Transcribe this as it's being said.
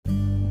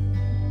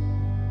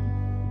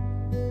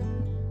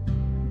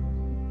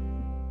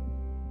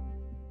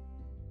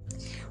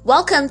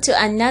Welcome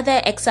to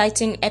another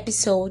exciting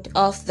episode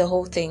of The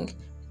Whole Thing.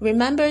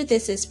 Remember,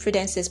 this is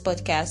Prudence's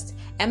podcast,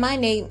 and my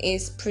name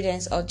is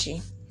Prudence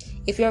Oji.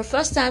 If you're a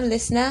first-time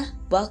listener,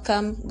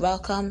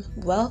 welcome.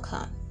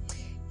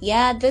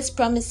 Yeah, this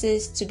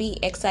promises to be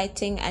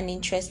exciting and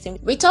interesting.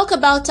 We talk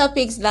about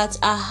topics that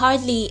are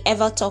hardly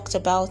ever talked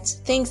about,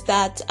 things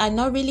that are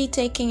not really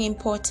taking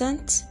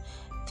important,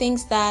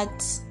 things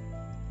that,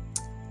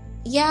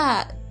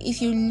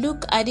 if you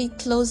look at it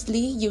closely,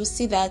 you'll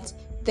see that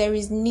there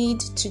is need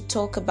to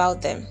talk about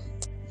them.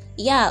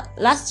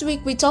 Last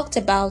week we talked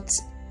about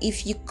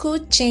if you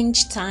could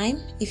change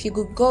time, if you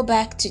could go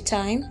back to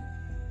time,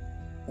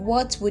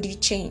 what would you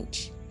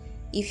change?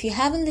 If you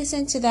haven't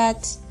listened to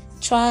that,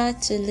 try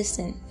to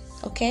listen,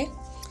 okay?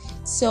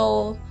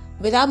 So,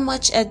 without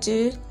much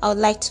ado, I would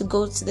like to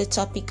go to the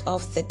topic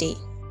of the day.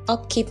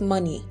 Upkeep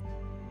money.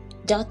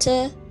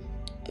 Daughter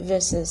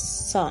versus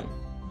son.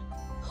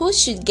 Who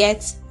should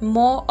get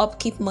more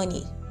upkeep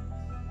money?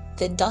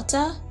 The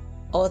daughter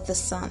or the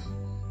son?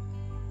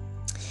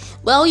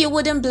 Well, you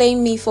wouldn't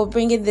blame me for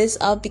bringing this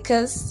up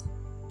because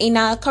in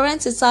our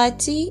current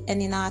society and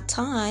in our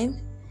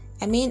time,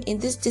 in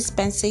this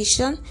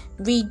dispensation,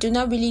 we do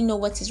not really know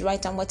what is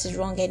right and what is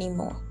wrong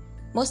anymore.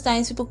 Most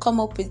times people come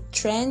up with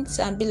trends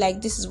and be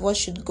like, this is what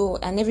should go,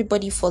 and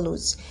everybody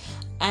follows.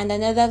 And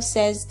another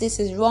says, this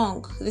is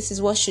wrong, this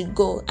is what should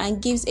go,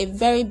 and gives a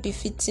very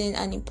befitting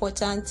and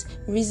important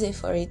reason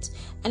for it.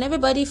 And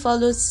everybody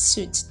follows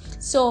suit.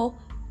 So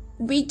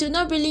we do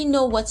not really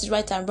know what is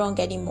right and wrong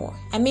anymore.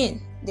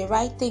 The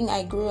right thing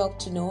I grew up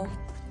to know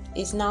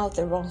is now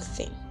the wrong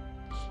thing.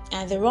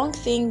 And the wrong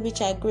thing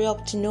which I grew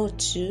up to know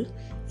too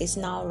is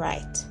now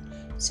right.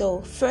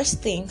 So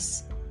first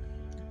things,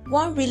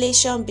 one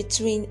relation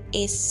between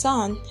a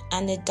son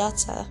and a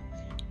daughter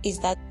is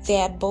that they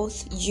are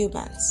both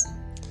humans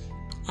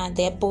and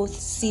they're both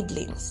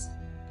siblings.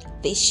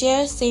 They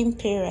share same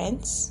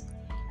parents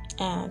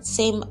and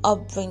same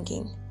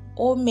upbringing,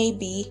 or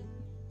maybe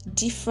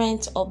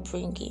different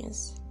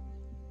upbringings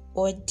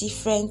or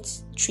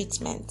different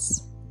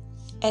treatments,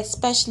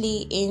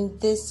 especially in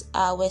this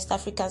West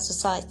African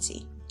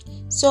society.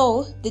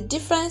 So the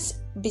difference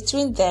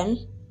between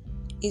them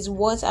is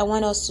what I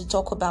want us to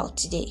talk about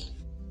today.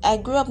 I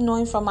grew up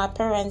knowing from my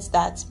parents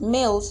that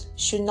males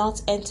should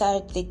not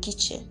enter the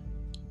kitchen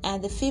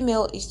and the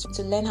female is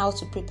to learn how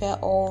to prepare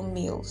all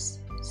meals.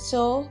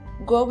 So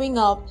growing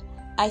up,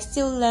 I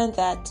still learned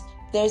that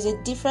there's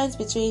a difference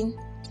between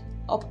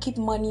upkeep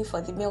money for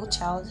the male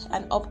child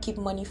and upkeep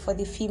money for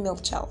the female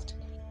child.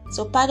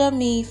 So pardon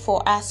me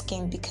for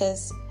asking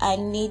because I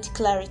need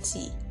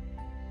clarity.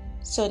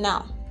 So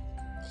now,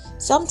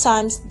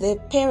 sometimes the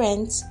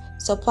parents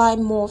supply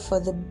more for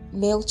the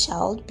male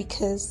child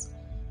because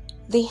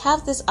they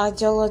have this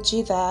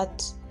ideology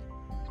that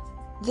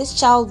this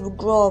child will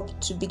grow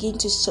up to begin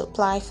to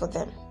supply for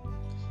them.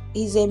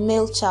 He's a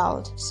male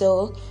child,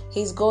 so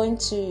he's going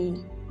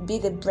to be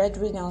the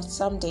breadwinner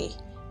someday,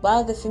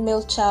 while the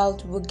female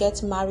child will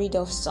get married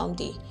off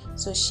someday.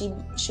 So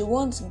she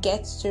won't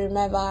get to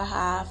remember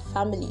her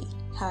family,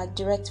 her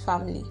direct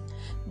family.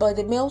 But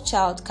the male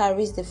child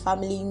carries the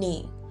family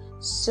name.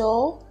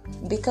 So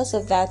because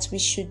of that, we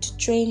should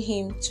train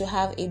him to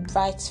have a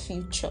bright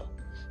future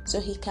so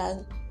he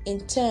can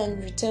in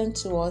turn return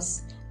to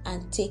us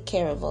and take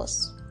care of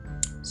us.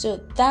 So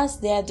that's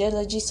the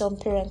ideology some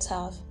parents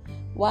have.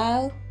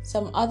 While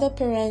some other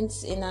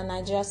parents in our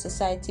Nigerian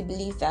society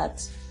believe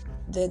that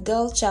the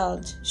girl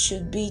child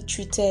should be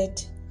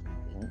treated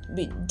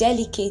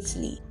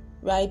delicately,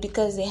 right?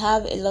 Because they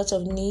have a lot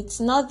of needs.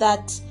 Not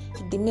that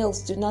the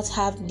males do not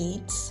have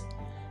needs,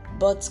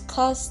 but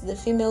because the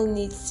female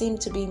needs seem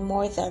to be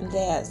more than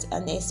theirs,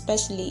 and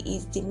especially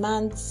it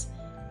demands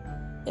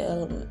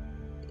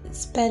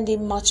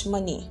spending much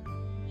money,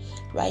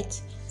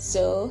 right?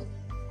 So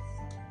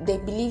they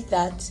believe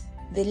that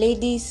the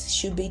ladies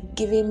should be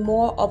given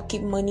more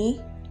upkeep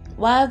money,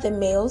 while the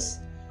males,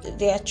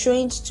 they are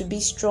trained to be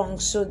strong,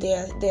 so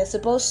they're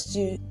supposed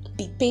to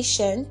be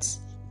patient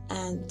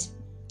and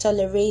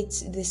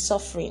tolerate the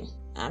suffering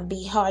and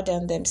be hard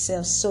on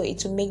themselves, so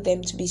it will make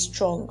them to be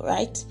strong,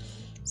 right?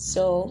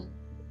 So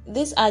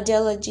this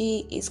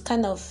ideology is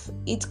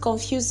it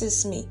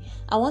confuses me.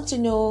 I want to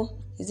know,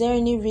 is there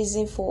any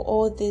reason for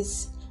all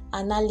this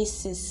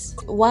analysis?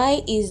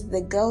 Why is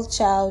the girl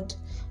child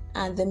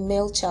and the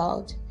male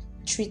child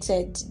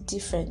treated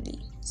differently?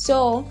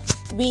 So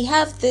we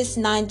have this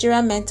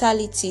Nigerian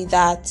mentality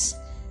that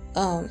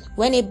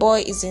when a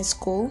boy is in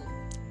school,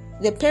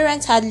 the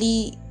parents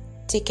hardly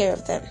take care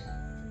of them.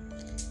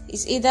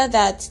 It's either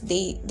that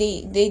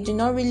they do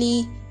not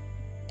really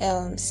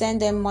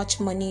send them much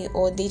money,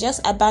 or they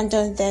just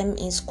abandon them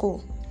in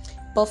school.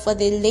 But for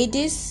the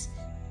ladies,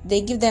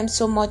 they give them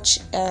so much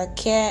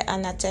care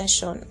and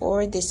attention,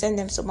 or they send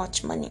them so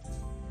much money.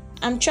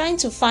 I'm trying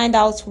to find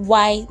out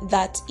why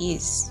that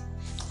is.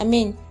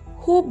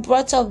 Who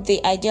brought up the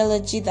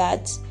ideology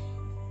that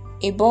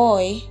a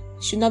boy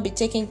should not be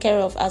taken care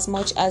of as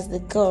much as the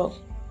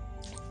girl?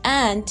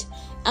 And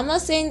I'm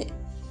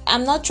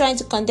not trying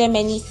to condemn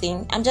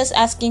anything. I'm just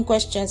asking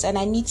questions and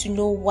I need to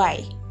know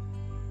why.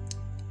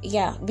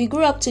 we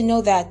grew up to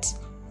know that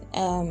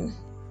the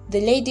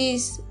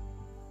ladies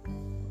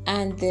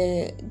and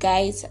the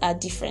guys are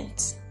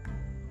different.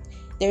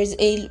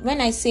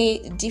 When I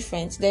say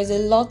different, there's a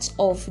lot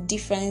of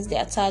difference they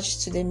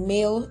attach to the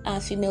male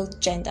and female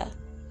gender.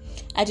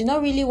 I do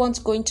not really want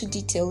to go into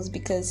details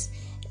because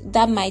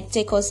that might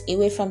take us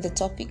away from the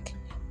topic.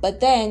 But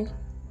then,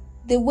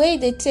 the way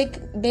they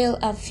take male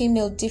and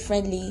female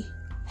differently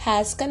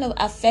has kind of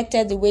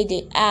affected the way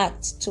they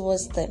act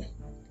towards them.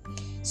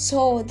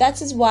 So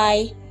that is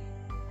why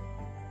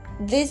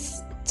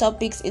this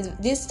topic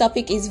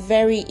is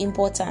very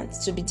important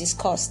to be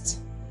discussed.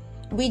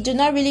 We do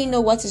not really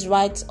know what is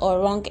right or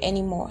wrong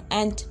anymore,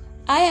 and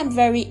I am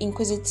very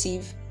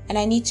inquisitive and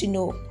I need to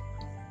know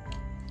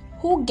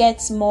who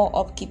gets more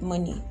upkeep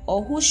money,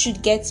 or who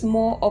should get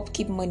more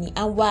upkeep money,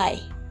 and why.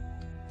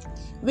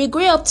 We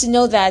grew up to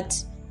know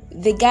that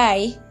the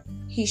guy,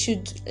 he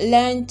should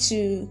learn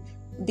to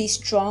be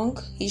strong,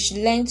 he should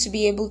learn to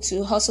be able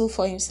to hustle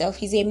for himself.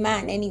 He's a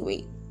man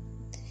anyway.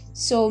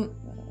 So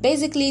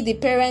basically, the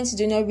parents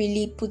do not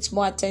really put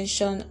more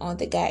attention on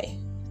the guy,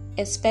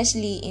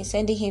 especially in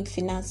sending him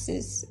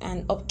finances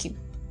and upkeep.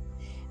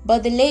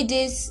 But the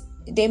ladies,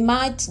 they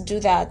might do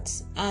that,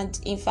 and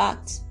in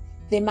fact,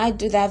 they might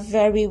do that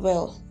very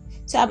well.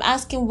 So I'm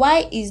asking,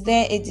 why is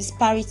there a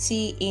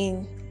disparity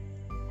in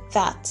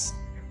that?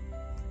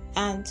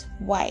 And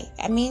why?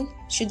 I mean,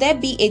 should there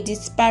be a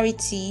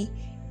disparity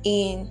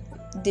in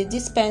the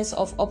dispense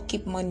of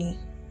upkeep money,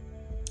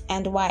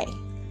 and why?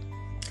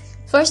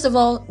 First of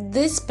all,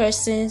 these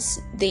persons,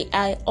 they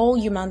are all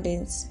human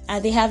beings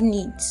and they have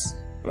needs,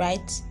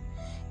 right?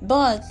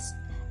 But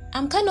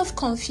I'm kind of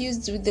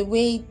confused with the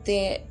way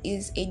there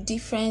is a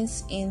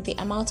difference in the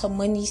amount of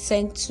money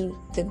sent to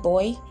the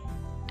boy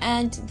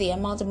and the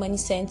amount of money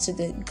sent to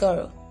the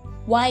girl.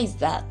 Why is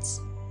that?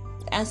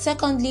 And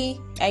secondly,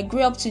 I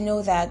grew up to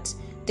know that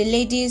the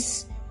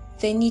ladies,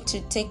 they need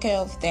to take care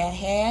of their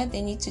hair,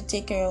 they need to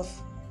take care of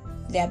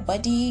their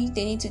body,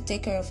 they need to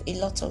take care of a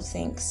lot of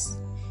things.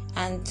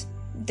 And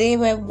they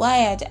were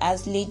wired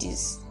as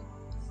ladies,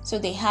 so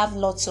they have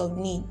lots of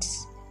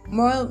needs,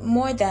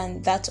 more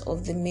than that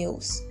of the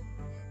males.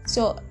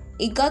 So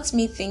it got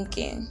me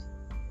thinking,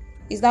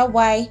 is that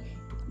why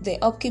the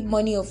upkeep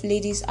money of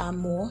ladies are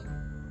more?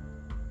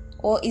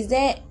 Or is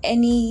there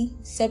any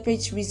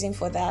separate reason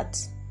for that?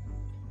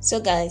 So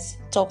guys,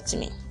 talk to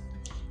me.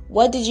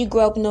 What did you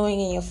grow up knowing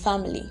in your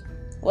family?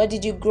 What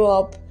did you grow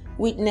up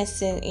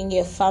witnessing in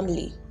your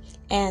family?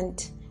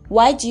 And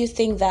why do you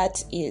think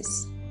that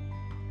is?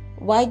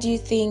 Why do you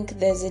think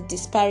there's a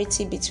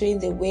disparity between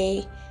the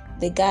way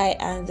the guy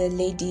and the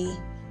lady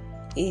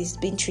is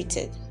being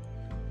treated?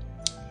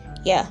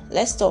 Yeah,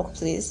 let's talk,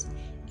 please.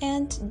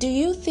 And do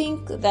you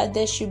think that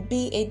there should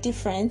be a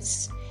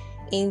difference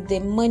in the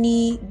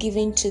money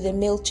given to the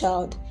male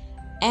child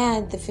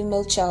and the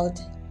female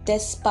child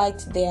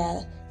despite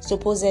their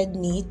supposed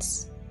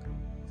needs?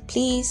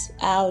 Please,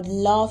 I would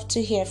love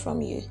to hear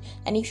from you.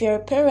 And if you're a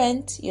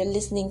parent, you're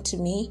listening to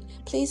me,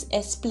 please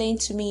explain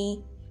to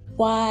me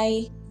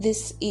why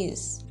this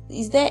is.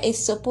 Is there a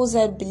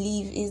supposed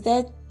belief?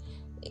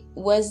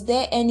 Was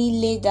there any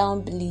laid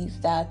down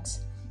belief that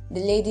the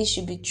ladies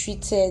should be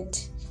treated?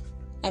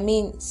 I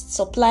mean,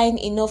 supplying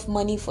enough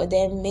money for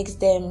them makes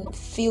them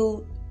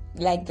feel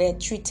like they're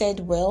treated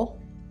well,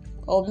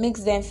 or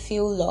makes them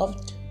feel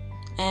loved?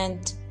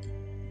 And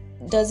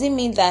does it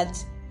mean that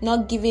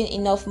not giving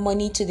enough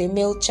money to the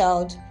male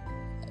child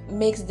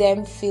makes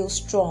them feel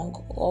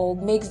strong, or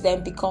makes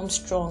them become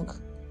strong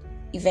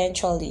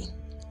eventually?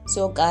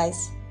 So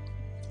guys,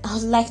 I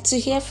would like to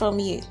hear from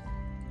you.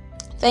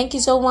 Thank you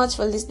so much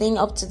for listening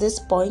up to this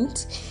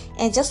point.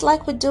 And just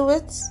like we do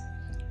it,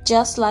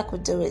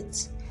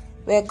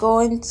 we're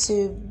going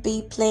to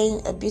be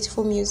playing a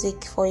beautiful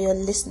music for your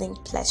listening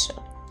pleasure.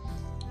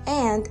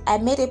 And I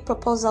made a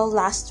proposal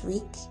last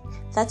week.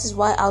 That is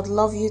why I would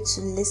love you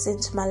to listen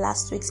to my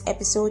last week's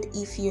episode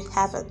if you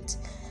haven't.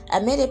 I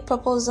made a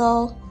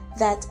proposal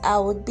that I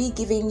would be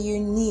giving you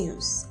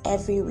news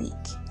every week.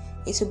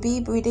 It will be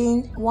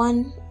within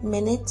 1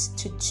 minute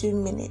to 2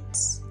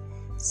 minutes.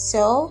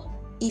 So,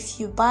 if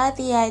you buy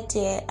the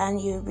idea and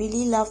you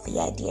really love the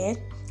idea,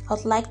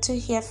 I'd like to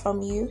hear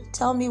from you.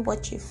 Tell me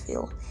what you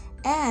feel.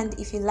 And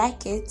if you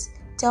like it,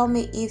 tell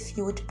me if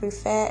you would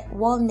prefer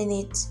 1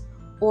 minute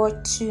or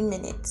 2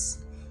 minutes.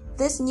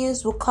 This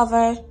news will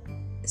cover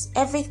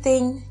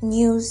everything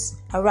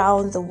news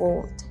around the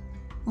world.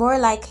 More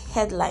like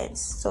headlines.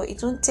 So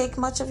it won't take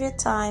much of your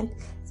time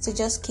to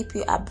just keep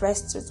you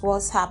abreast with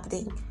what's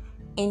happening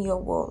in your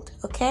world.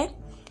 Okay?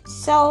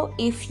 So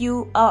if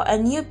you are a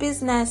new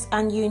business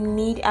and you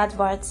need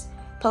adverts,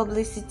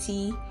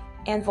 publicity,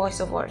 and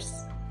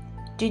voiceovers,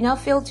 do not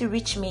fail to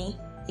reach me.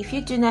 If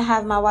you do not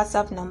have my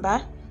WhatsApp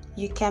number,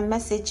 you can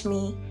message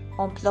me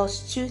on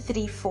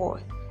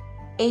 +234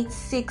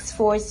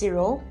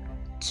 8640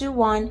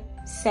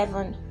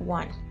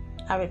 2171.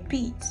 I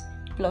repeat,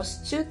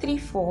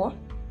 +234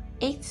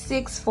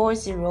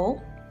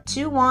 8640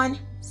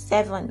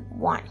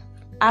 2171.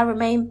 I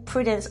remain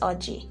Prudence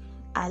Oji.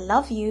 I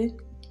love you,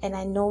 and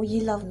I know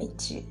you love me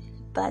too.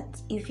 But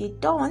if you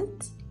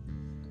don't,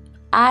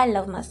 I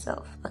love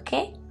myself,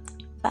 okay?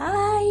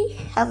 Bye.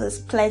 Have a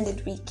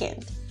splendid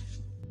weekend.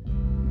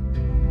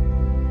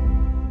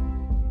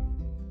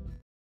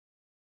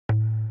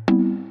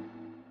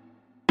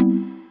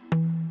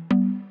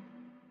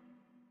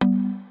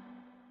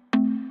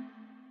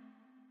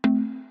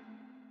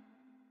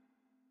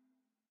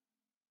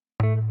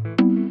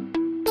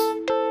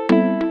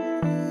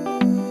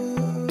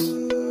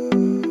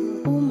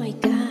 Oh my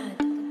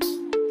God,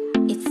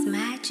 it's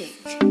magic.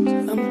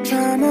 I'm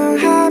tryna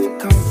have a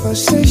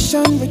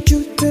conversation with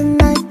you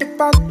tonight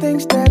about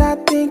things that I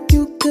think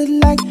you could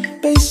like.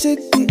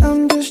 Basically,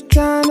 I'm just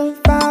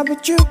tryna vibe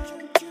with you.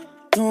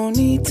 Don't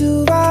need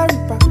to worry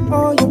about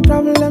all your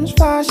problems,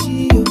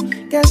 Fashi. You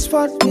guess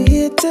what? We're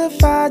here to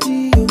fight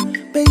you.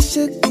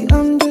 Basically,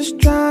 I'm just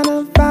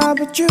tryna vibe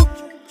with you.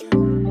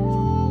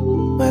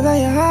 Whether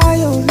you're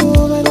high or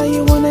low, whether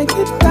you wanna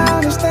get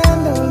down or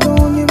stand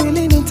alone, you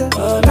really need to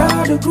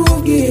allow the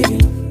groove get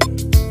in.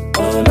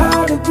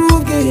 Allow the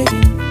groove get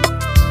in.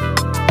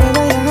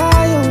 Whether you're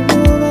high or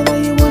low, whether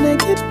you wanna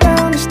get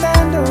down or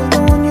stand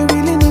alone, you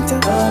really need to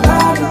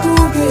allow the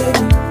groove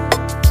get in.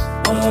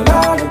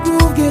 Allow the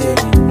groove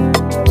get in.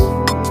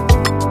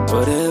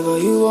 Whatever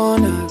you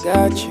want, I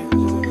got you.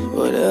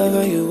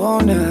 Whatever you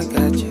want, I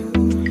got you.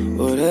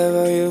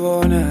 Whatever you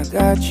want, I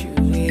got you,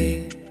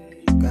 yeah.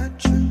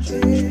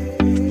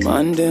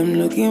 Man, them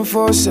looking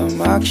for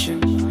some action.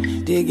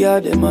 They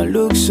got them a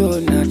look so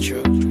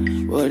natural.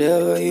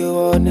 Whatever you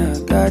want, I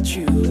got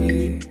you,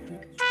 yeah.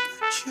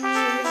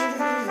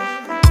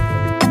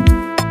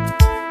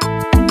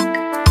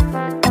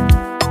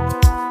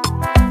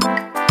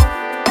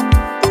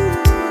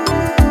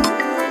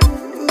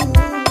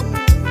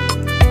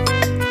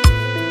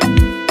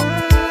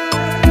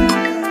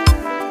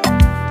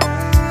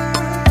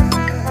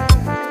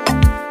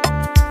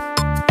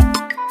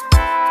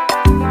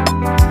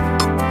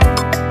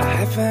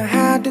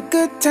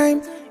 Good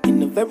time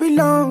in a very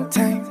long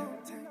time,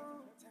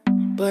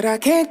 but I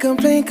can't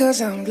complain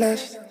cause I'm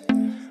blessed.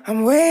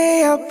 I'm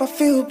way up, I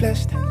feel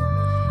blessed.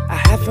 I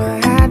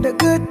haven't had a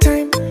good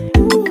time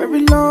in a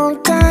very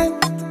long time,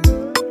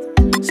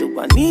 so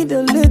I need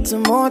a little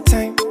more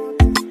time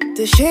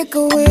to shake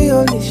away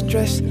all this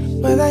stress.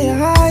 Whether you're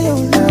high or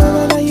low,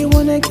 whether you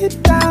wanna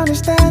get down or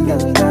stand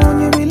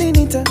alone, you really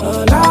need to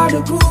allow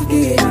the groove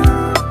get in.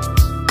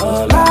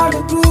 Allow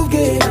the groove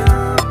get in.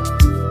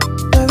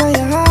 Whether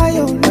you're high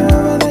or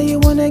low, whether you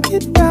wanna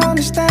get down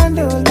or stand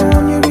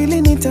alone, you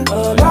really need to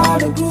allow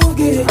the groove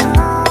get in.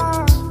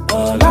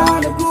 Allow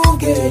the groove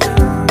get in.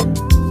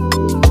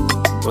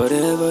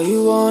 Whatever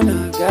you want,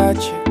 I got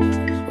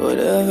you.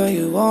 Whatever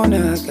you want,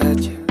 I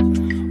got you.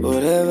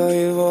 Whatever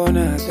you want,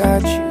 I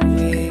got you,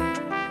 yeah.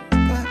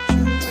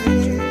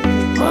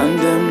 Man,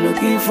 them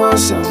looking for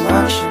some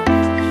action.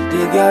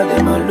 They got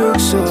them a look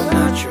so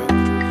natural.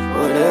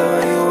 Whatever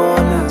you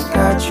want, I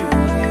got you,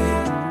 yeah.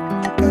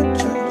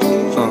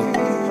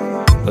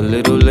 A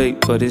little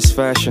late, but it's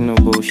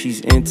fashionable.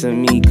 She's into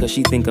me cause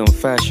she think I'm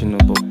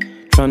fashionable.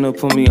 Tryna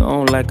put me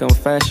on like I'm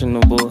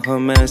fashionable. Her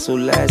man so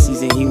last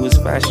season he was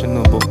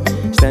fashionable.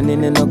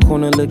 Standing in the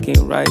corner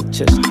looking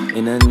righteous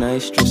in a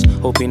nice dress,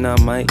 hoping I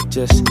might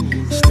just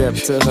step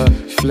to her,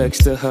 flex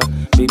to her.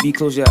 Baby,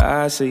 close your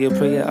eyes, say your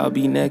prayer, I'll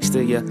be next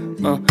to ya.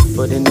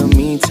 But in the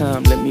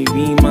meantime, let me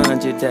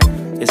remind you that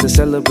it's a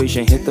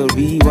celebration. Hit the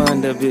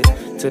rewind a bit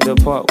to the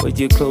part where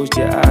you closed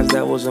your eyes.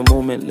 That was a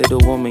moment, little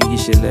woman, you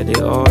should let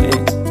it all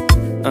in.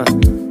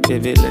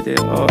 Baby, let it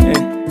all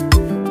in.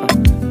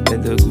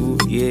 Let the groove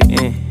get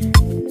in.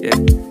 Yeah,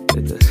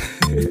 let the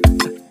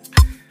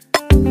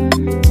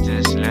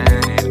just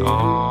let it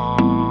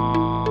all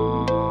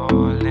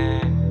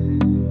in.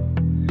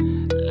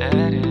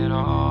 Let it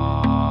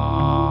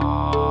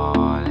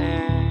all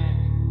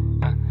in.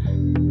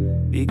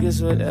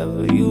 Because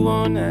whatever you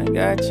want, I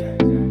got you.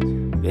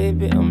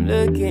 Baby, I'm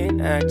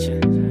looking at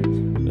you.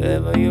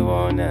 Whatever you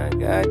want, I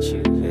got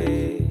you,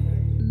 babe.